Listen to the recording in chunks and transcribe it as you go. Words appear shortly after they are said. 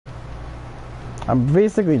I'm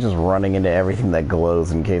basically just running into everything that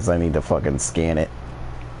glows in case I need to fucking scan it.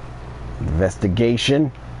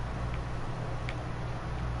 Investigation.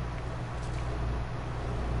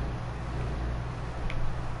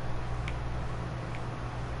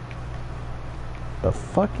 The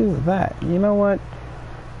fuck is that? You know what?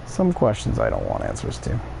 Some questions I don't want answers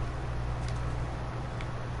to.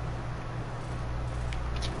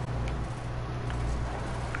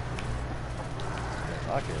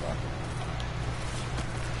 Okay,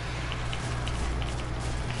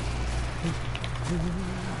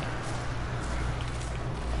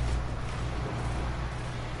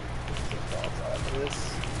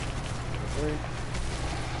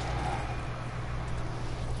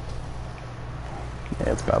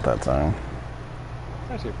 Yeah, it's about that time.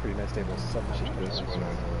 It's actually a pretty nice table. This one,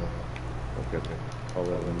 I've got the call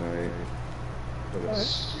of the night. Got a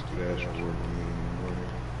stupid ass work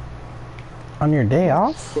On your day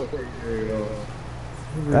off?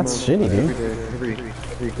 That's shitty, dude. Every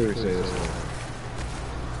Thursday this one.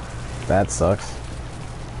 That sucks.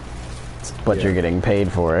 But Yeah. you're getting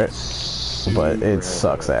paid for it. But it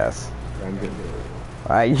sucks ass.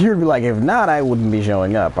 You'd be like, if not, I wouldn't be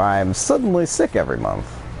showing up. I'm suddenly sick every month.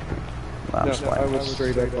 No, I'm just I playing. was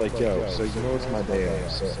straight up like, yo, so you know it's my day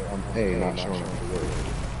off, so I'm A, not showing up to work.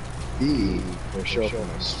 B, they'll show up in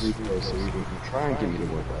my sweet place so you can try and get me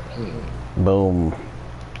to work I can. Boom.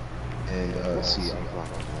 And C, I'm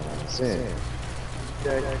not saying.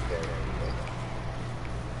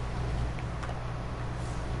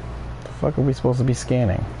 The fuck are we supposed to be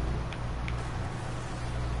scanning?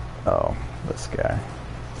 Oh, this guy.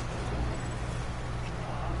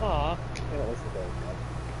 Aw.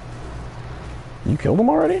 You killed him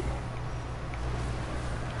already?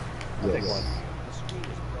 Yes.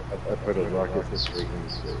 I put a rocket straight in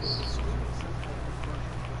his face.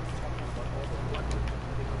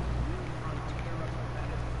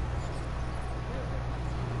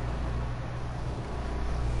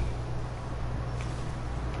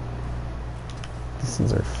 These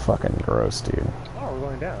things are fucking gross, dude. Oh, we're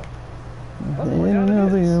going down.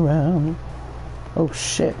 Around. Oh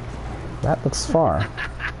shit. That looks far.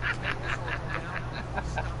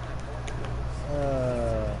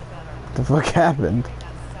 The fuck happened?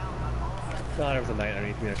 God, there was a knight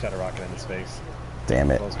underneath me and I shot a rocket in his face.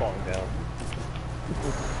 Damn it. I was falling down.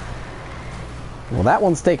 Well, that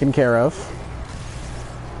one's taken care of.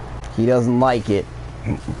 He doesn't like it.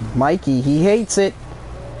 Mikey, he hates it.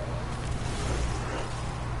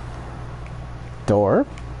 Door?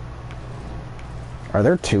 Are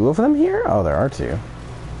there two of them here? Oh, there are two.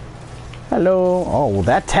 Hello. Oh, well,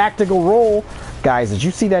 that tactical roll. Guys, did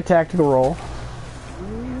you see that tactical roll?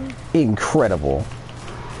 Incredible.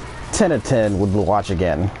 10 of 10 would watch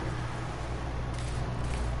again.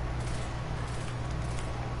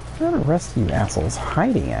 Where are the rest of you assholes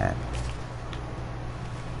hiding at?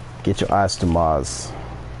 Get your eyes to Mars.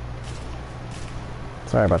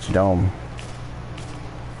 Sorry about your dome.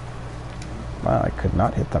 Wow, I could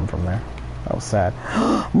not hit them from there. That was sad.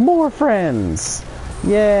 More friends!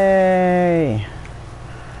 Yay!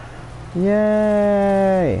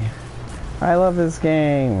 Yay! I love this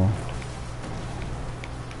game.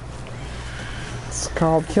 It's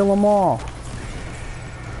called Kill 'Em All.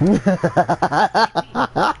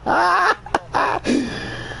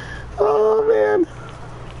 Oh man.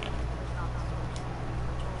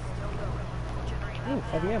 Ooh,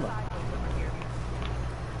 heavy ammo.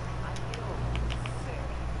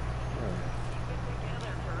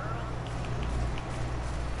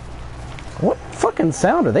 What fucking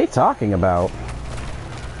sound are they talking about?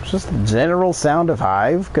 Just the general sound of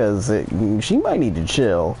Hive? Because she might need to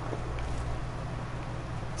chill.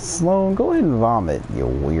 Sloan, go ahead and vomit, you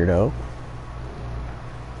weirdo.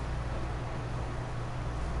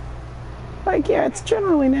 Like, yeah, it's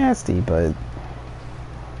generally nasty, but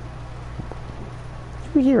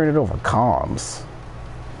you're hearing it over comms.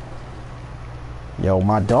 Yo,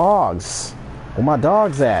 my dogs. Where my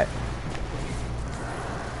dogs at?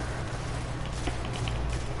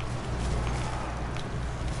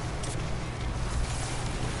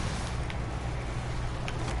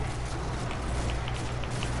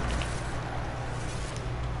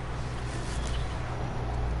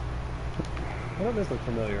 Well, that does look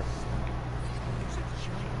familiar.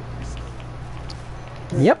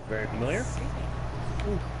 Yep. Very familiar.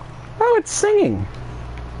 Oh, it's singing.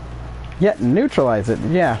 Yeah, neutralize it.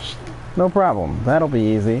 Yeah, no problem. That'll be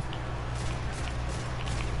easy.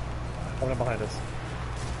 Coming up behind us.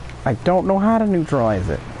 I don't know how to neutralize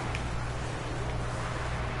it.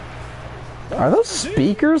 Are those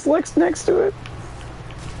speakers next to it?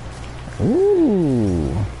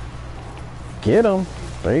 Ooh. Get them.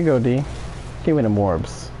 There you go, D. Give me the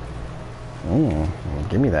morbs.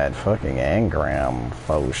 Give me that fucking engram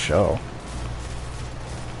faux show.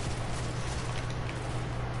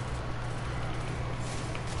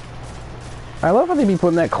 I love how they be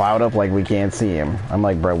putting that cloud up like we can't see him. I'm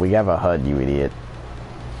like, bro, we have a HUD, you idiot.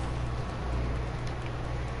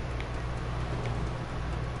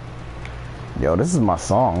 Yo, this is my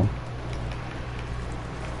song.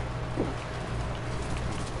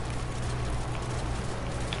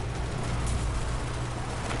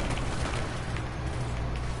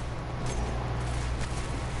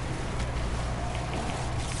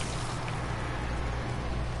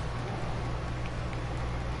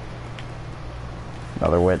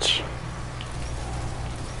 Another witch.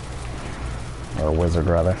 Or a wizard,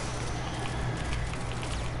 rather.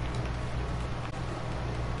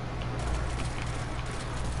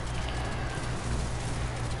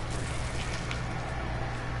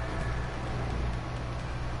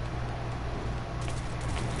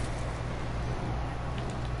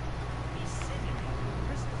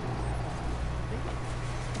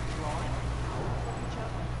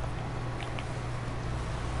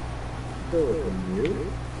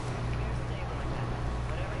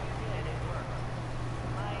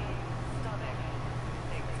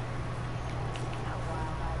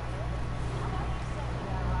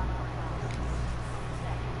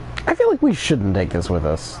 I feel like we shouldn't take this with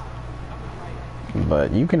us,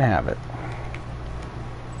 but you can have it.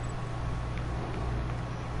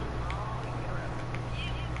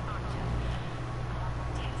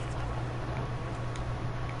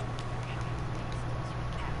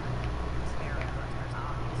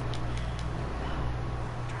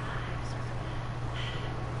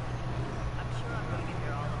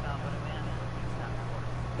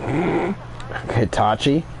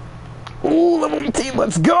 Hitachi. Ooh, level 18,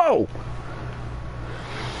 let's go!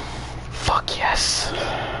 Fuck yes.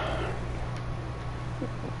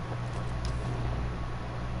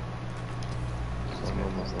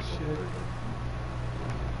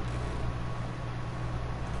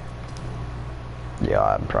 Yeah,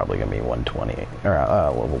 I'm probably gonna be 120, or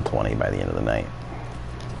level 20 by the end of the night.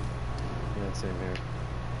 Yeah, same here.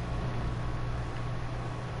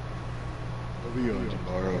 I'll be on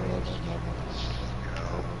tomorrow and I'll just not go.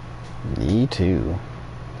 Me too.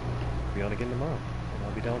 I'll be on again tomorrow. And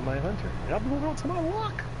I'll be done with my hunter. And I'll be moving on to my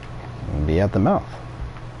walk. Be at the mouth.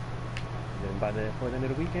 And then by the end of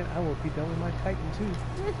the weekend, I will be done with my Titan too.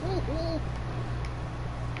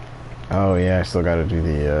 Oh yeah, I still gotta do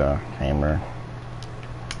the hammer.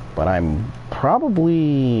 But I'm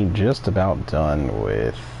probably just about done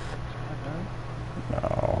with... No,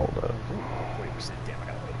 hold up. 40%. Damn, I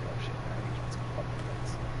gotta wait for shit.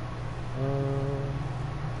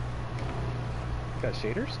 Got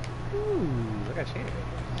shaders? Ooh, I got shaders.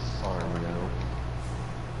 Farm now.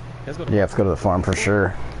 Yeah, let's go to the farm for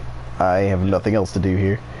sure. I have nothing else to do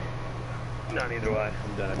here. No, neither do I.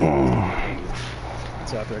 I'm done.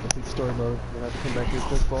 So after I complete story mode, then I have to come back here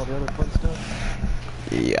quick for all the other fun stuff.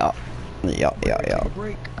 Yeah. Take a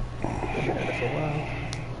break. Yeah, for a while.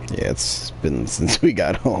 Yeah, it's been since we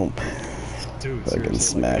got home. Dude, Fucking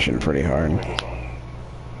smashing pretty hard.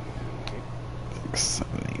 6,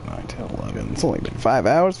 7, 8, 9, 10, 11. It's only been 5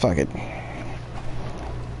 hours. Fuck it.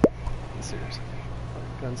 Seriously.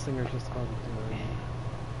 Gunslinger's just about to do.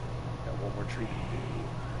 Got one more treat to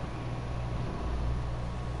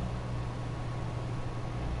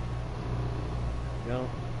do. Go.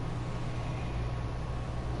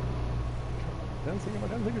 My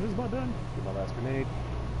Gunslinger's just about done. Get my last grenade.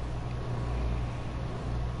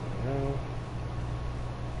 There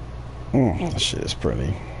we go. This shit is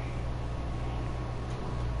pretty.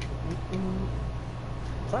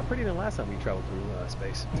 It's a lot prettier than last time we traveled through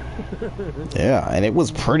space. Yeah, and it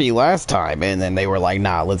was pretty last time, and then they were like,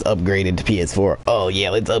 nah, let's upgrade it to PS4. Oh yeah,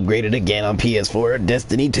 let's upgrade it again on PS4,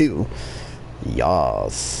 Destiny 2.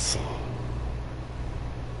 Yas.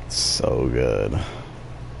 So good.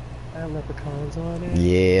 Leprechauns on it.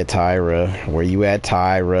 Yeah, Tyra. Where you at,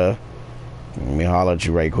 Tyra? Let me holler at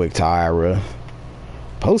you right quick, Tyra.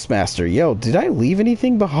 Postmaster, yo, did I leave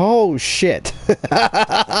anything behind? Oh, shit.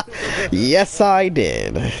 Yes, I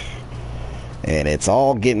did. And it's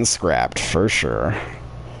all getting scrapped, for sure.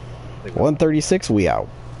 136, we out.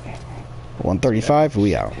 135,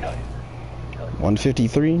 we out.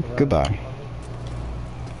 153, goodbye.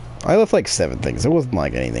 I left like 7 things. It wasn't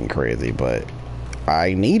like anything crazy, but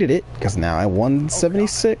I needed it, because now I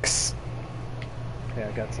 176. Okay,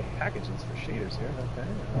 I got some packages for shaders here. Okay.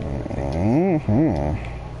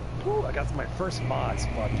 Ooh, I got my first mods.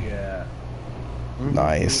 Fuck yeah.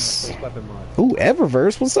 Nice. First weapon mod. Ooh,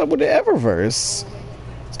 Eververse. What's up with the Eververse?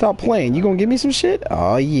 Stop playing. You gonna give me some shit?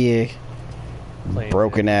 Oh yeah.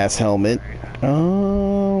 Broken ass helmet.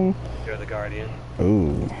 You're the Guardian.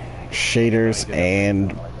 Ooh. Shaders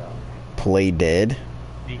and Play Dead.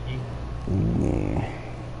 Ooh.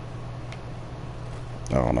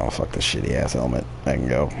 Oh no, fuck this shitty ass helmet. I can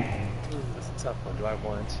go. This is a tough one. Do I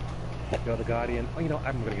want You're the Guardian? Oh, you know,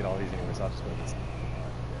 I'm gonna get all these anyways. I'll just go with this.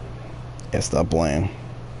 Yeah, stop playing.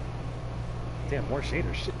 Damn, more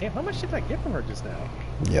shaders. Shit, damn, how much shit did I get from her just now?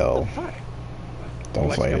 Yo. What the fuck?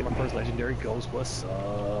 Don't fight it. My first legendary ghost. What's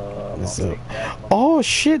up? Oh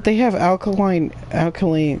shit, they have alkaline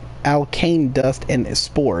dust and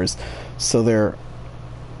spores. So they're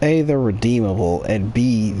A, they're redeemable, and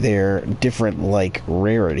B, they're different like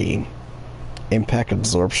rarity. Impact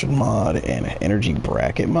absorption mod and energy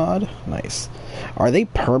bracket mod. Nice. Are they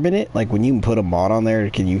permanent? Like when you put a mod on there,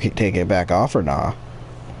 can you take it back off or nah?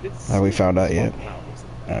 Have we found out yet?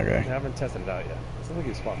 Okay. I haven't tested it out yet. It looks like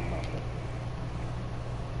you spawned them out.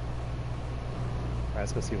 Alright,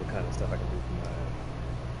 let's go see what kind of stuff I can do from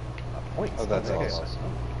my points. Oh, that's awesome.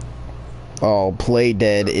 Oh, Play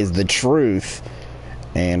Dead is the truth.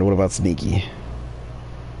 And what about Sneaky?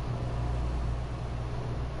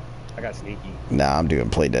 I got Sneaky. Nah, I'm doing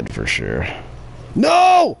Play Dead for sure.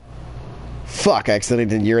 No! Fuck, I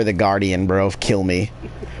accidentally did You're the Guardian, bro. Kill me.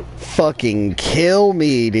 Fucking kill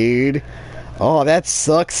me, dude. Oh, that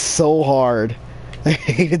sucks so hard. I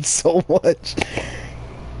hate it so much.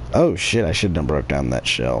 Oh shit, I shouldn't have broke down that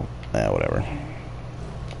shell. Nah, whatever. I'm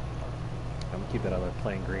gonna keep that other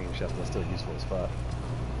plain green shell. That's still useful as fuck.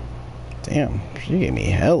 Damn, she gave me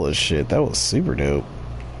hella shit. That was super dope.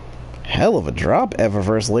 Hell of a drop,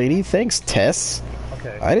 Eververse lady. Thanks, Tess.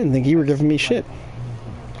 Okay. I didn't think you were giving me shit.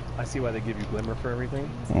 I see why they give you glimmer for everything.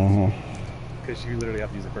 Mm-hmm. Because you literally have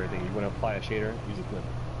to use it for everything. You want to apply a shader, use a glimmer.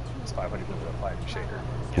 It's 500 glimmer to apply a new shader.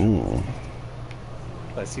 Ooh.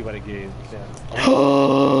 Let's see what it gave. Yeah.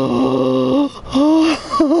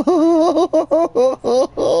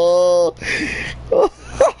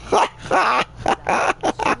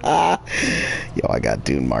 Yo, I got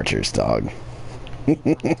Dune Marchers, dog. Brave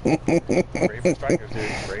for strikers,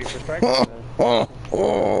 dude. Brave for strikers.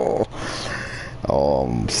 Oh,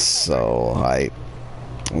 I'm so hype.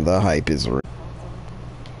 The hype is real.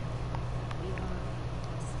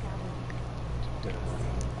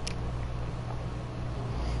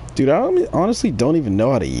 Dude, I honestly don't even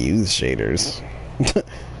know how to use shaders. Okay,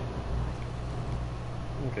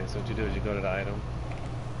 so what you do is you go to the item,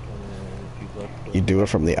 and then if you look... You do it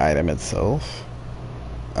from the item itself?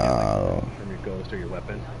 From your ghost or your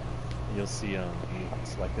weapon. You'll see, you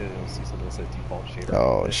select it, and you'll see something that says default shader.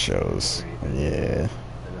 Oh, it shows. Yeah. And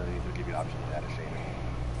then it'll give you the option to add a shader.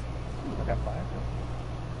 I got 5.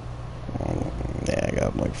 Yeah, I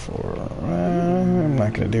got like 4. I'm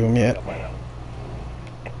not gonna do them yet.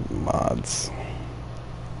 Mods.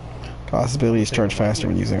 Cost abilities charge faster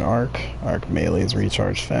when using arc. Arc melee is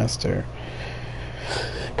recharged faster.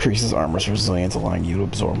 Increases armor's resilience, allowing you to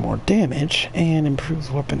absorb more damage, and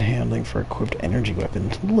improves weapon handling for equipped energy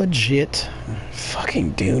weapons. Legit.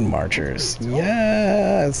 Fucking Dune Marchers.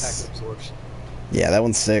 Yes. Yeah, that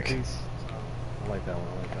one's sick. I like that one.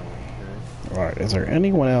 Okay. Alright, is there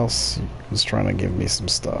anyone else who's trying to give me some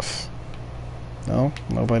stuff? No?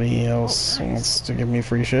 Nobody else wants to give me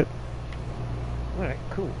free shit? Alright,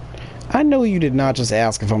 cool. I know you did not just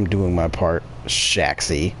ask if I'm doing my part,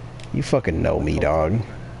 Shaxi. You fucking know me, dog.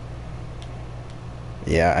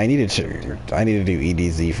 Yeah, I need to do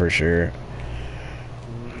EDZ for sure.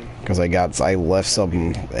 Because I left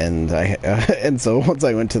something, and and so once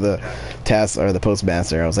I went to the task or the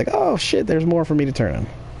postmaster, I was like, oh shit, there's more for me to turn in.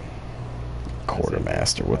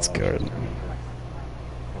 Quartermaster, what's good?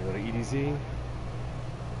 I'll go to EDZ.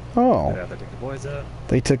 Oh, Take the boys up.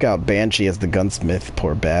 they took out Banshee as the gunsmith.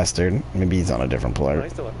 Poor bastard. Maybe he's on a different No, player.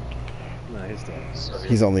 he's still up. No, he's still up.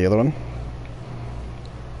 He's on the other one.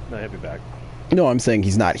 No, he'll be back. No, I'm saying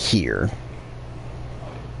he's not here.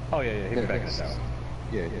 Oh, yeah, he'll be back in the tower.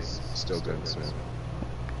 Yeah, he's still good, so.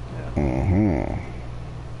 Yeah. Mm-hmm.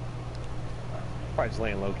 Probably just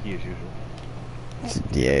laying low key as usual.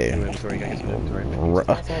 Yeah. Inventory, got his inventory.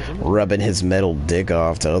 Rubbing his metal dick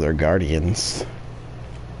off to other guardians.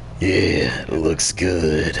 Yeah, it looks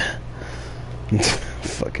good.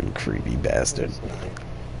 Fucking creepy bastard.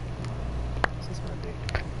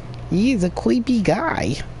 He's a creepy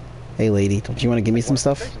guy. Hey, lady, don't you want to give me some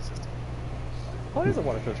stuff? Oh, there's a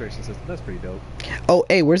water filtration system. That's pretty dope. Oh,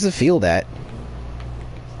 hey, where's the field at?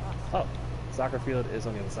 Oh, soccer field is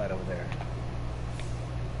on the other side over there.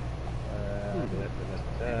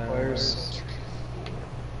 Where's...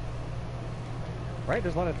 Right?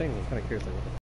 There's a lot of things. I'm kind of curious. Like, what the